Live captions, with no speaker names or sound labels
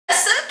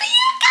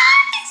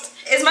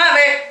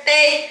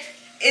birthday.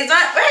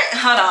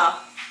 Hold on.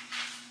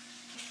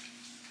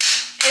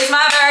 It's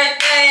my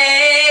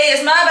birthday.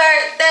 It's my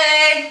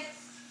birthday.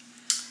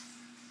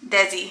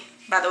 Desi,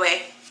 by the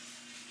way.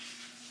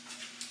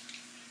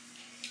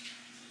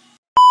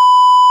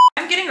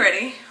 I'm getting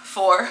ready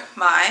for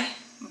my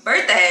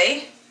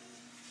birthday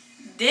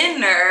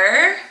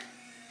dinner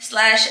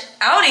slash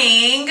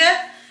outing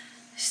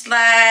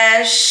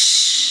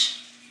slash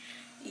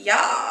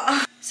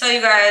yeah. So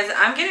you guys,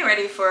 I'm getting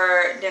ready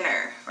for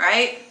dinner,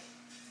 right?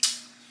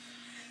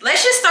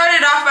 Let's just start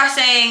it off by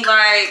saying,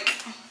 like,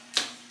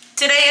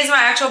 today is my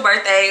actual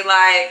birthday.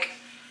 Like,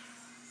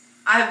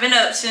 I've been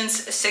up since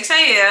 6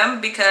 a.m.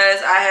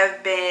 because I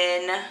have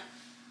been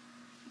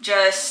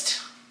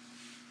just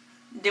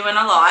doing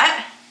a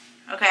lot.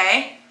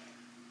 Okay,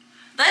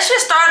 let's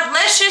just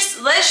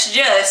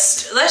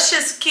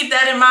keep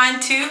that in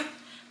mind too.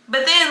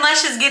 But then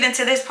let's just get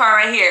into this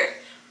part right here.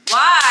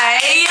 Why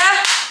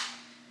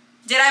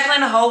did I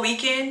plan a whole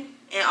weekend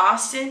in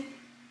Austin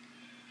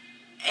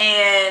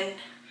and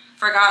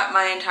forgot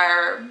my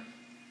entire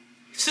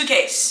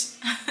suitcase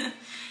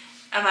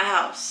at my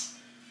house?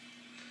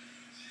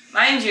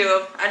 Mind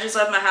you, I just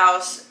left my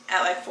house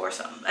at like 4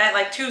 something, at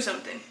like 2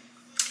 something.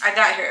 I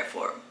got here at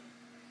 4.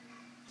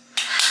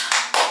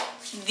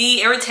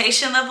 The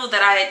irritation level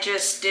that I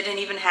just didn't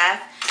even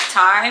have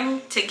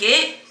time to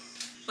get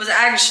was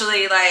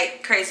actually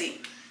like crazy.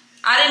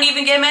 I didn't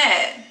even get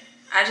mad.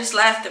 I just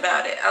laughed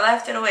about it. I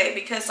laughed it away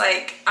because,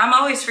 like, I'm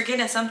always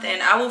forgetting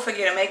something. I will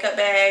forget a makeup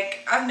bag.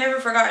 I've never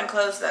forgotten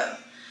clothes though.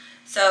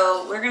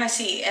 So we're gonna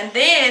see. And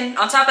then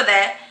on top of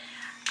that,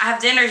 I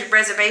have dinner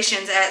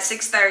reservations at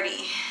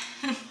 6:30.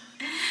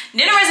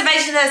 Dinner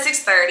reservations at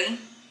 6:30.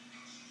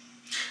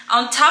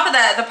 On top of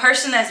that, the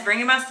person that's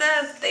bringing my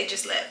stuff, they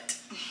just left.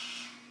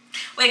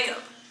 Wake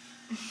up.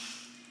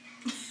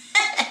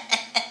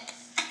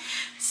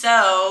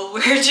 So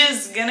we're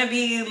just gonna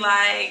be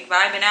like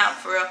vibing out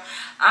for real.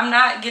 I'm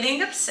not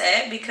getting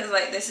upset because,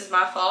 like, this is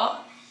my fault.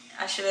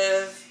 I should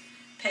have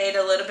paid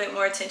a little bit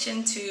more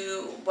attention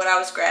to what I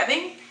was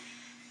grabbing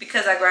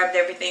because I grabbed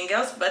everything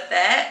else but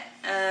that.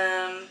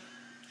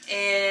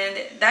 And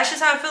that's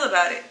just how I feel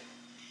about it.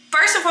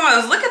 First and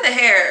foremost, look at the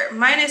hair.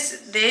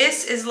 Minus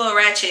this is a little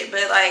ratchet,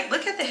 but like,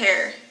 look at the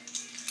hair.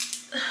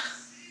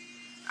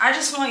 I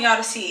just want y'all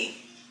to see.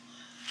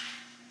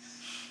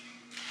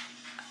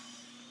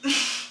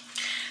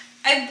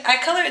 I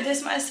colored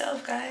this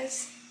myself,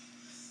 guys.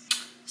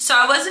 So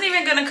I wasn't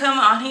even gonna come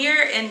on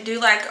here and do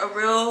like a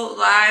real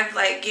live,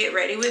 like, get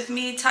ready with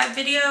me type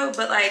video,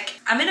 but like,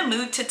 I'm in a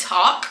mood to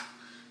talk.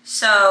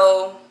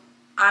 So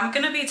I'm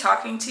gonna be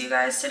talking to you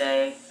guys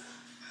today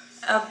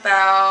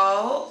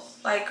about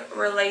like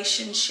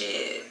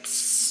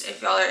relationships,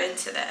 if y'all are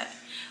into that,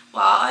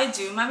 while I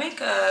do my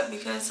makeup,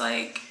 because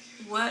like,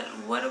 what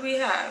do we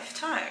have?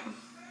 Time.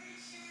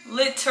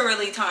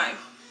 Literally time.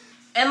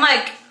 And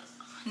like,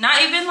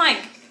 not even like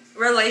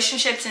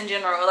relationships in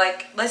general,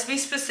 like, let's be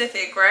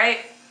specific, right?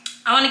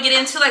 I want to get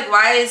into like,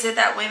 why is it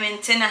that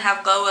women tend to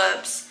have glow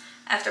ups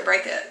after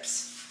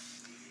breakups?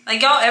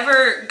 Like, y'all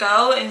ever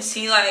go and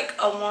see like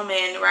a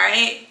woman,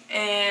 right?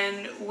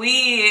 And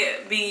we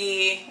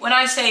be, when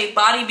I say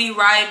body be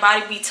right,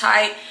 body be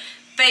tight,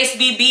 face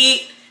be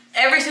beat,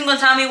 every single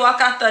time we walk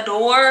out the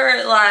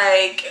door,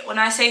 like, when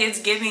I say it's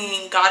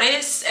giving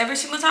goddess every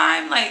single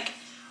time, like,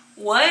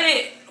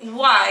 what?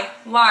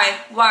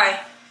 Why?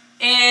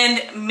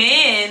 And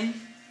men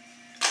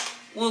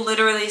will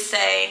literally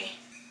say,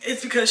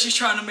 it's because she's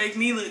trying to make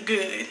me look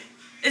good.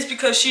 It's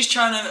because she's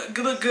trying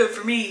to look good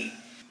for me.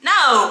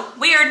 No,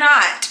 we are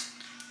not.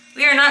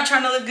 We are not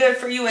trying to look good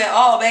for you at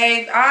all,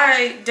 babe.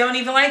 I don't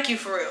even like you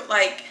for real.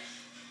 Like,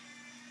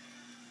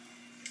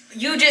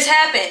 you just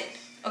happened,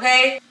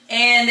 okay?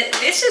 And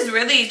this is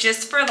really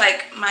just for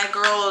like my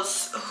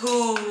girls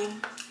who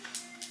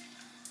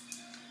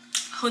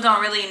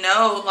don't really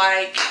know,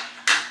 like,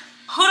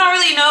 who don't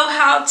really know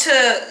how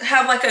to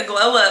have like a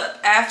glow up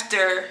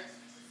after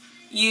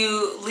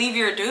you leave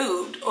your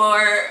dude,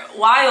 or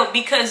while,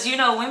 because, you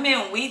know,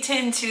 women, we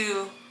tend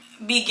to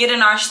be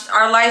getting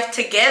our life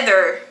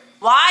together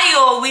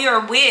while we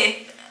are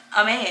with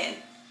a man.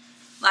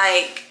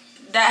 Like,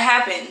 that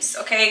happens,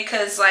 okay?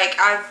 Because like,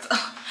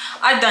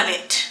 I've done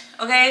it,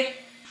 okay?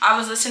 I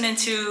was listening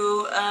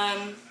to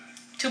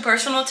Too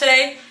Personal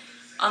today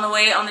on the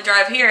way on the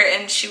drive here,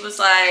 and she was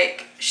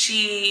like,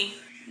 she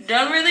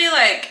don't really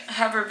like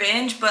have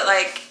revenge, but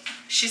like,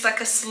 she's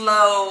like a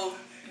slow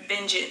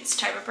vengeance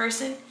type of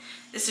person.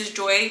 This is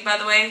Joy, by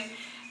the way.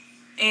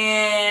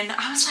 And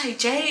I was like,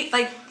 Jay,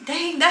 like,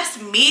 dang,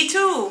 that's me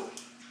too.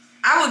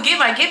 I will get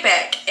my get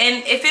back.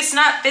 And if it's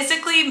not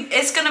physically,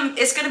 it's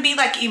gonna be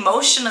like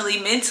emotionally,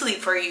 mentally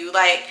for you.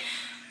 Like,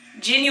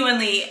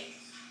 genuinely,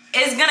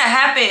 it's gonna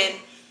happen.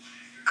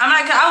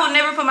 I would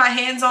never put my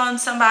hands on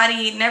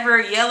somebody, never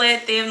yell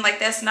at them. Like,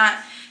 that's not,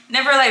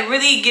 never like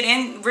really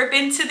rip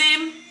into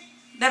them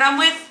that I'm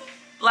with.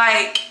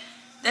 Like,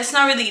 that's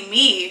not really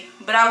me,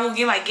 but I will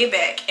get my get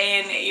back,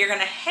 and you're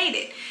gonna hate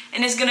it.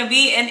 And it's gonna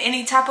be in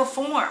any type of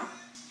form.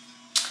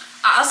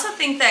 I also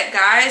think that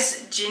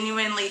guys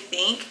genuinely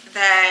think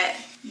that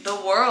the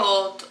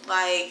world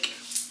like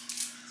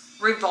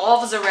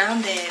revolves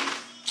around them,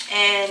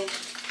 and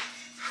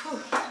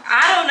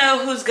I don't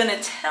know who's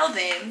gonna tell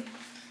them.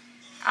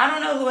 I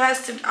don't know who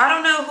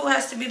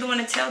has to be the one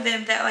to tell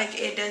them that like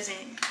it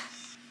doesn't.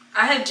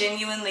 I have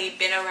genuinely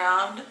been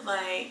around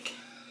like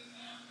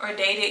or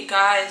dated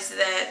guys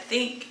that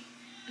think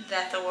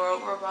that the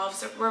world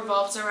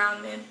revolves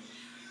around them.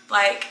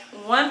 Like,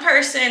 one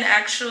person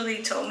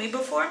actually told me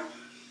before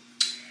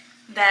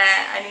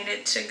that I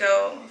needed to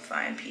go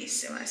find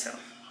peace in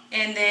myself.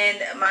 And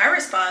then my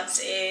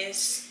response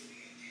is,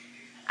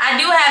 I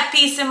do have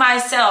peace in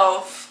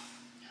myself.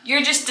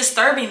 You're just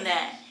disturbing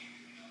that.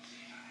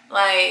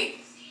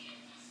 Like,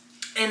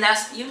 and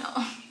that's, you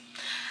know,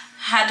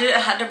 had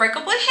to break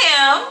up with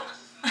him.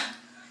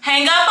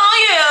 Hang up on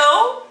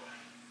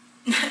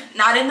you.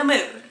 Not in the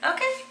mood.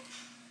 Okay.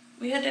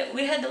 We had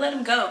to let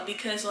him go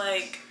because,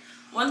 like,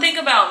 one thing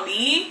about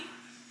me,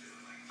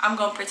 I'm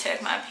gonna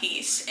protect my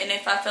peace, and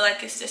if I feel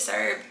like it's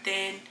disturbed,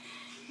 then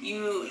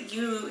you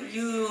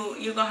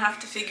gonna have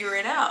to figure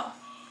it out.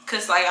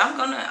 Cause like I'm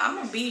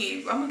gonna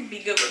be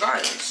good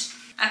regardless.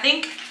 I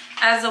think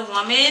as a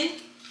woman,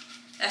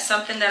 that's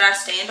something that I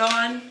stand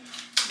on,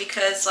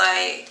 because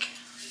like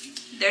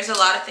there's a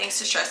lot of things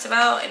to stress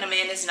about, and a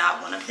man is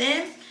not one of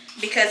them.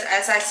 Because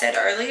as I said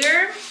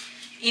earlier,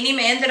 any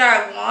man that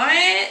I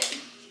want,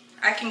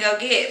 I can go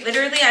get.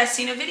 Literally, I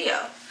seen a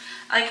video.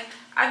 Like,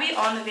 I be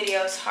on the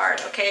videos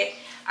hard, okay?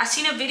 I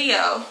seen a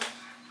video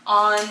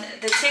on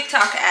the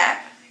TikTok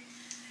app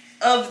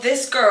of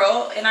this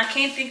girl, and I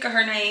can't think of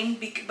her name,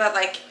 but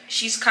like,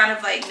 she's kind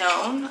of like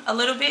known a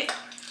little bit.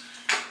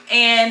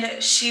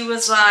 And she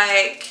was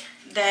like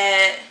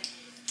that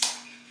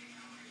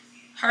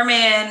her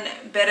man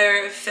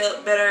better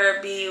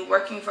be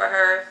working for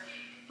her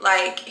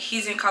like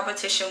he's in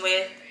competition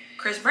with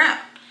Chris Brown.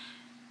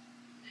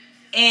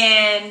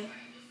 And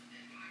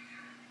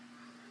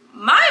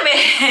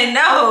my man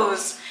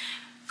knows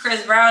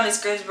Chris Brown is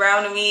Chris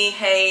Brown to me.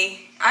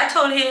 Hey, I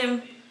told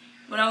him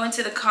when I went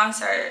to the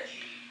concert,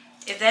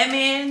 if that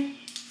man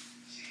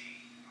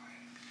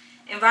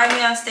invite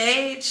me on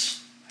stage,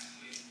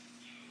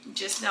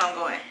 just know I'm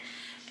going.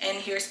 And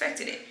he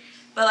respected it.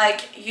 But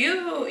like,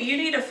 you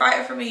need to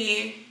fight for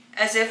me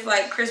as if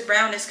like Chris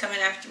Brown is coming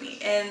after me.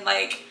 And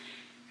like,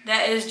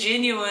 that is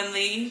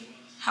genuinely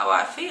how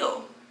I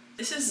feel.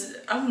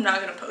 I'm not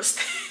gonna post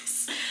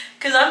this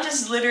because I'm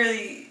just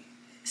literally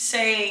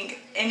saying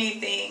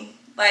anything,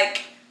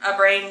 like a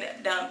brain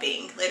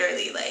dumping,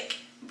 literally like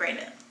brain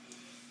dump.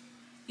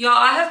 Y'all,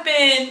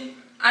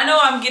 I know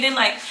I'm getting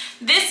like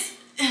this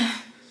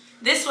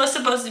was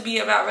supposed to be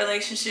about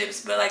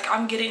relationships, but like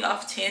I'm getting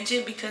off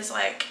tangent because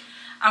like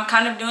I'm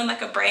kind of doing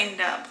like a brain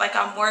dump. Like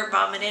I'm word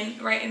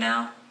vomiting right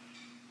now.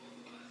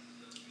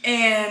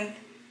 And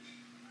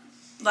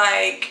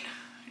like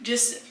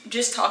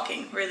just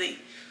talking really.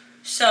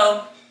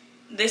 So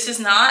this is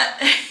not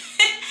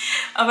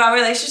about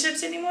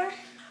relationships anymore.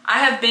 I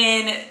have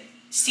been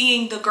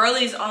seeing the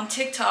girlies on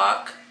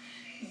TikTok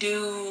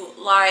do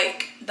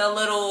like the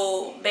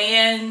little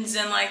bands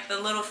and like the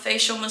little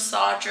facial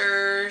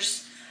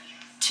massagers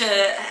to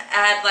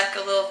add like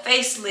a little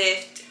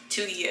facelift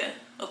to you,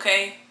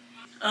 okay?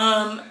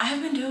 I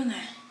have been doing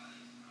that.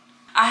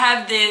 I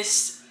have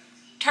this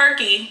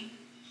turkey,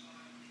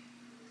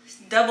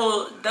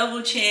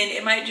 double chin.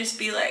 It might just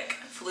be like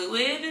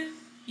fluid.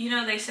 You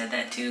know, they said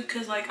that too,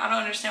 because like I don't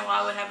understand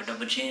why I would have a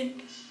double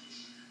chin.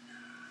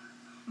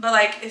 But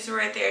like it's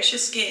right there, it's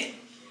just skin.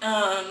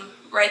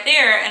 Right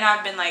there, and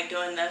I've been like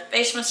doing the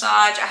face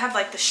massage. I have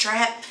like the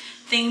strap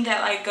thing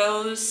that like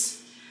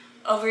goes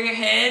over your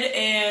head,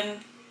 and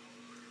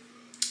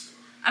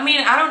I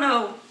mean, I don't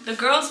know. The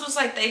girls was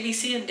like they be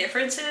seeing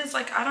differences.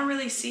 Like I don't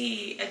really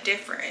see a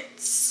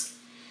difference.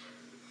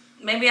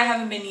 Maybe I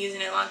haven't been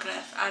using it long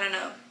enough. I don't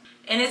know.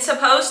 And it's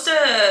supposed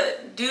to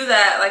do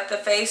that, like the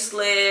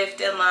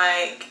facelift, and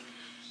like,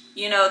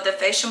 you know, the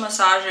facial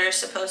massager is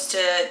supposed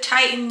to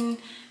tighten,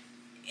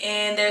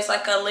 and there's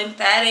like a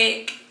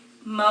lymphatic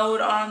mode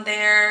on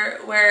there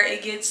where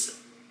it gets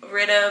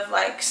rid of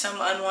like some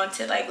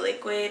unwanted like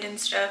liquid and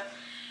stuff.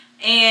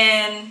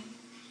 And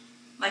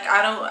like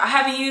I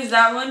haven't used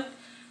that one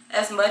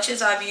as much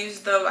as I've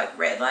used the like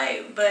red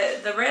light,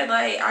 but the red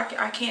light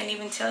I can't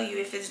even tell you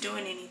if it's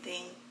doing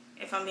anything,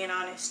 if I'm being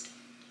honest.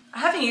 I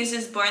haven't used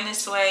this Born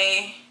This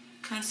Way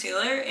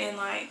concealer in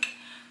like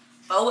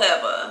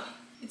forever.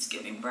 It's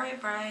giving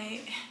bright,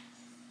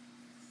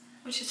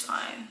 which is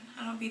fine.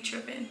 I don't be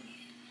tripping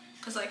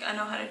because like I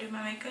know how to do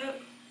my makeup.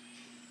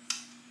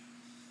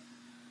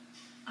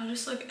 I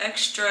just look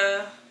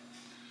extra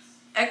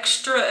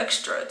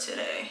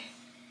today,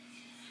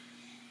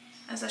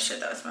 as I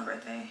should. That was my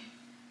birthday.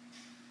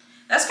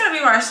 That's gonna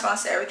be my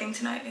response to everything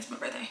tonight. It's my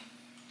birthday.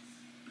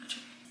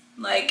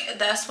 Like,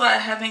 that's why I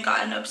haven't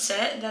gotten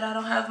upset that I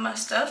don't have my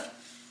stuff,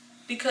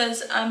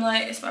 because I'm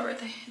like, it's my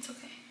birthday, it's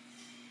okay.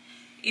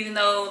 Even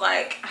though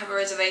like I have a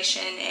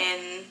reservation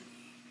in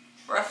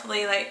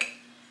roughly like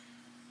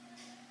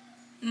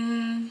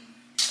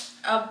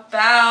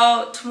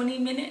About 20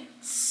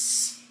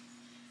 minutes.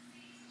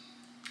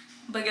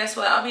 But guess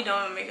what? I'll be doing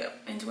my makeup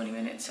in 20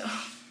 minutes, so.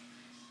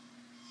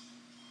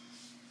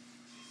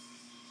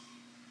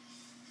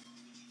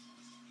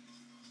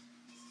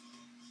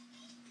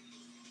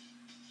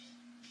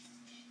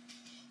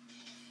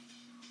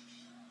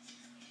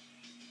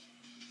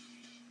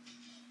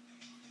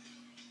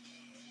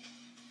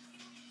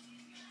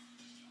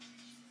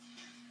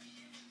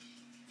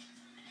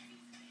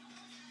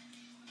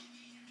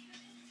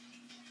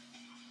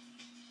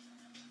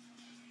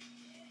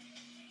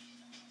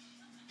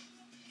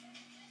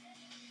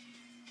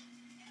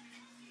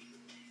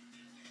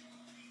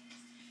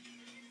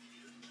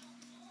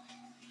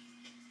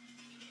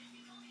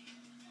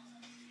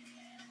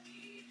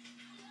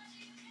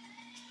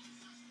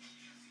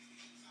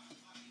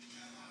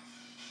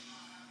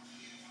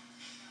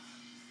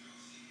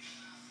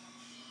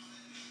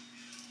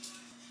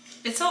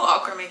 It's so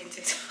awkward making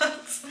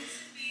TikToks.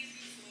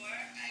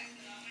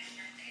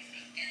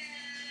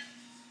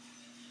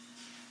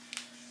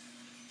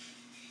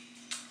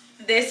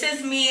 This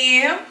is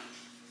me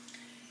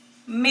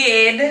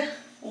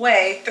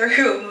midway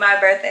through my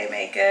birthday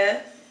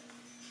makeup.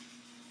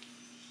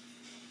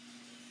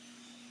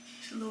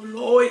 It's a little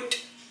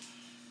light.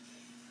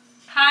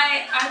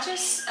 Hi,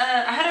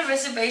 I had a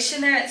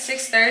reservation there at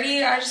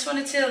 6:30. I just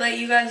wanted to let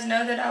you guys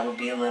know that I will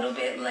be a little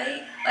bit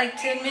late,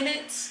 like 10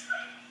 minutes.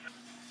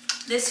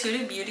 This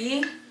Huda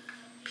Beauty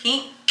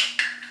pink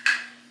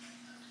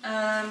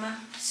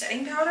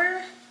setting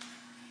powder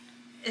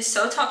is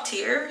so top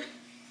tier.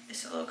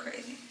 It's a little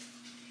crazy.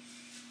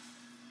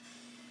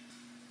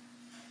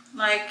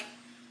 Like,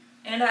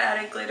 and I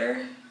added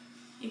glitter.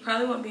 You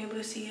probably won't be able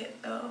to see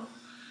it though,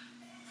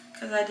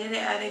 because I didn't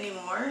add any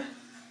more,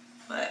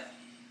 but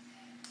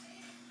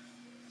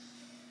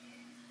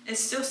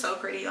it's still so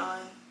pretty on.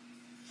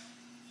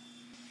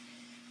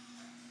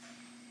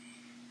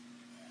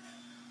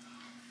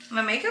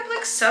 My makeup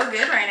looks so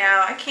good right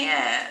now. I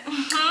can't.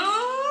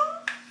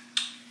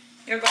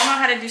 You're gonna know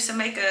how to do some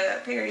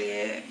makeup,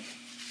 period.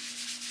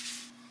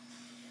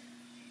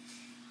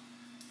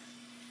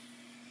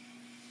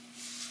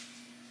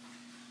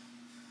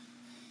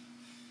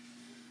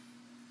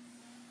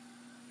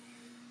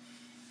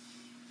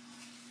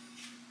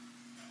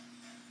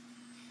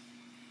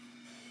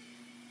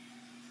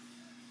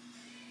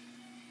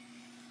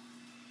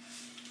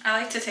 I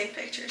like to take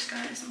pictures,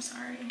 guys. I'm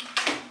sorry.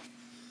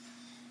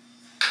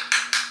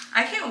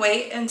 I can't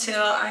wait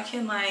until I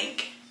can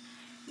like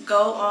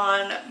go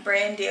on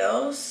brand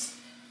deals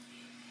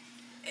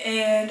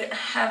and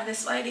have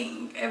this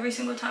lighting every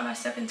single time I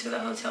step into the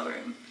hotel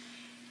room,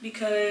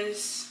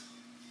 because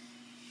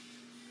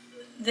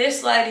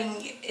this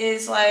lighting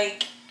is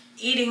like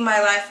eating my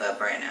life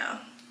up right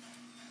now.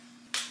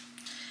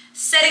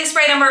 Setting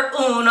spray number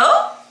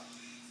uno.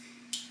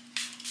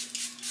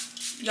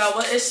 Y'all,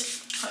 hold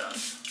on.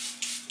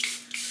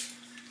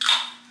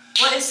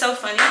 What is so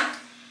funny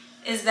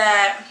is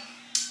that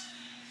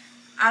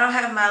I don't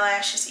have my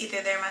lashes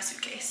either. They're in my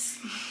suitcase.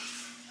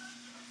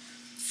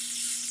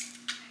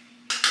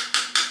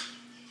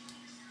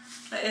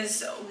 That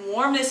is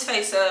warm this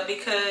face up,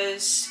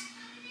 because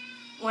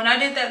when I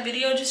did that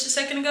video just a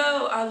second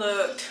ago, I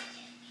looked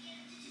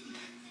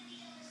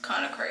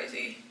kind of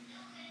crazy.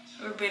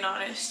 We're being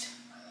honest.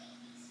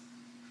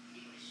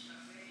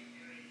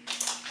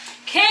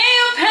 Can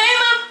you pay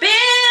my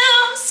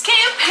bills? Can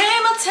you pay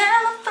my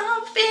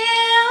telephone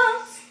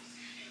bills?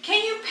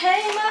 Can you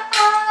pay my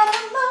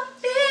automobile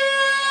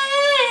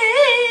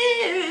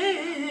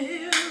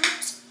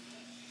bills?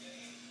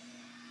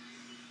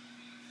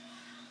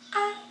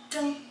 I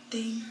don't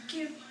think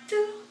you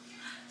do.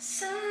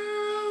 So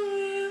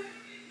you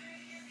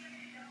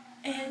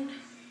and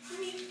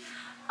me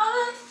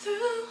are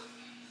through.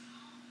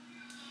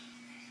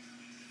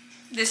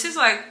 This is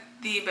like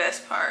the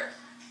best part.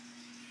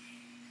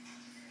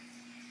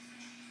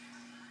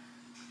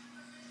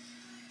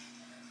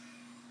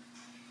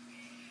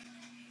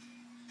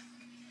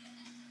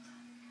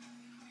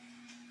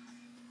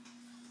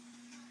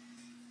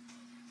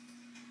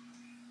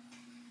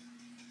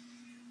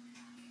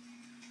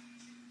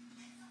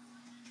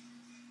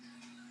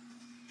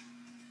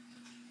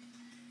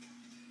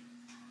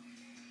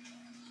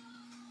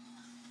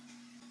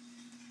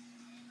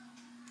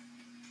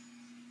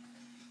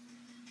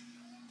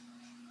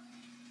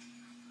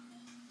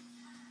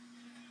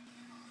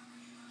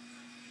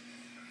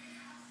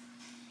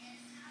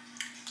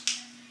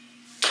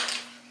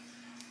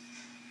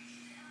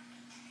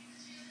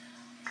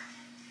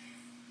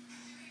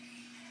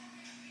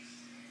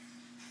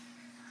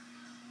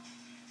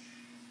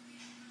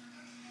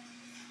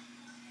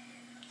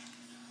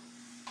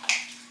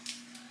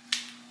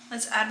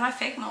 Let's add my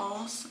fake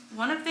moles.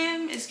 One of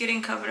them is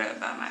getting covered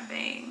up by my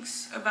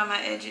bangs, or by my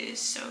edges,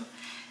 so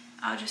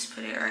I'll just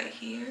put it right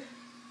here.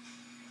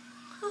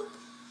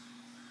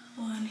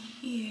 One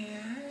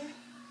here.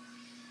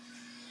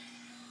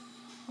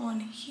 One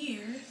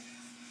here.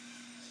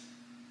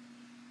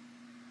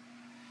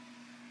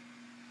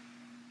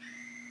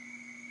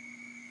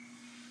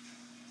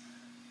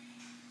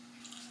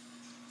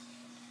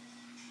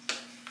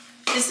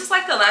 This is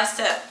like the last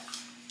step.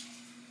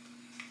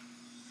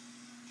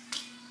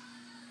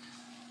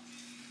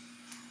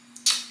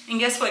 And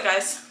guess what,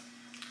 guys?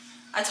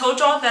 I told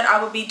y'all that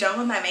I would be done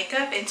with my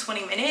makeup in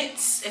 20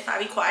 minutes if I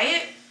be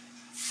quiet.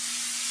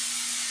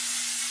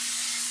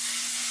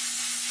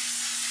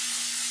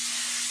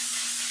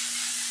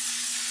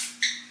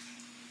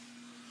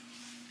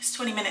 It's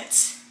 20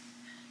 minutes.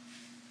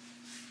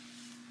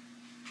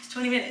 It's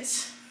 20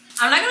 minutes.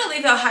 I'm not gonna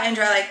leave y'all high and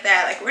dry like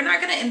that. Like, we're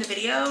not gonna end the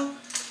video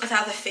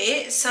without the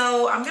fit.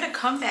 So I'm gonna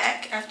come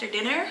back after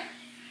dinner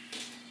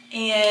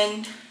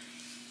and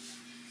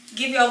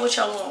give y'all what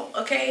y'all want,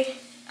 okay?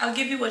 I'll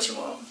give you what you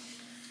want.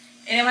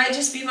 And it might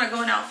just be my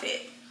going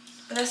outfit,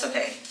 but that's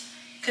okay.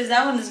 Cause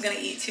that one is gonna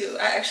eat too.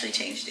 I actually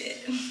changed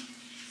it.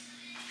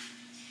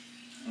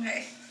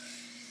 Okay.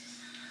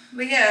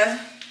 But yeah,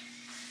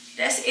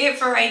 that's it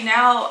for right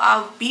now.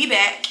 I'll be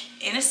back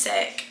in a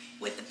sec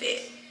with the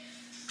fit.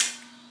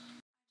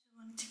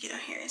 I wanted to get on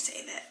here and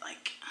say that,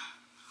 like,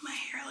 my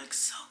hair looks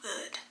so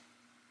good.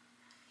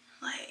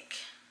 Like,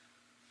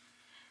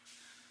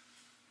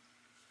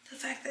 the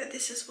fact that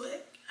this is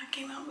what I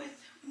came out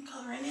with and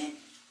coloring it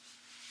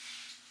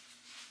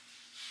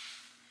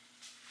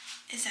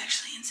is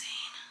actually insane.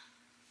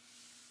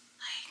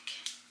 Like,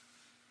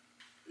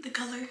 the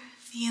color,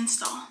 the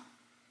install.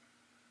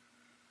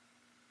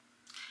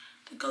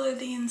 The color,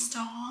 the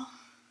install.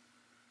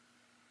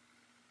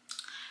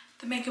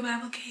 The makeup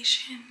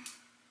application.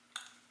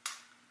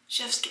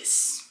 Chef's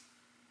kiss.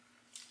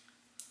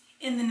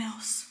 And the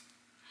nails.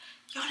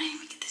 Y'all didn't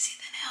even get to see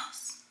the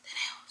nails. The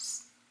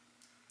nails.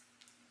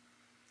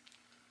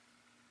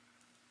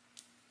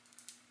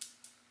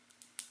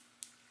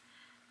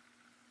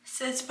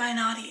 Sets by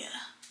Nadia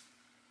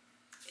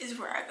is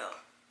where I go.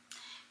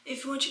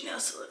 If you want your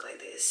nails to look like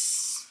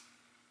this,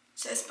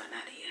 Sets by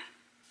Nadia.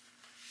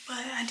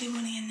 But I do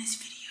want to end this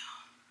video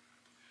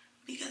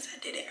because I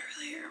did it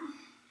earlier.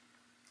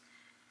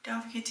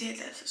 Don't forget to hit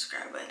that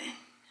subscribe button.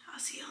 I'll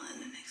see y'all in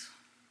the next one.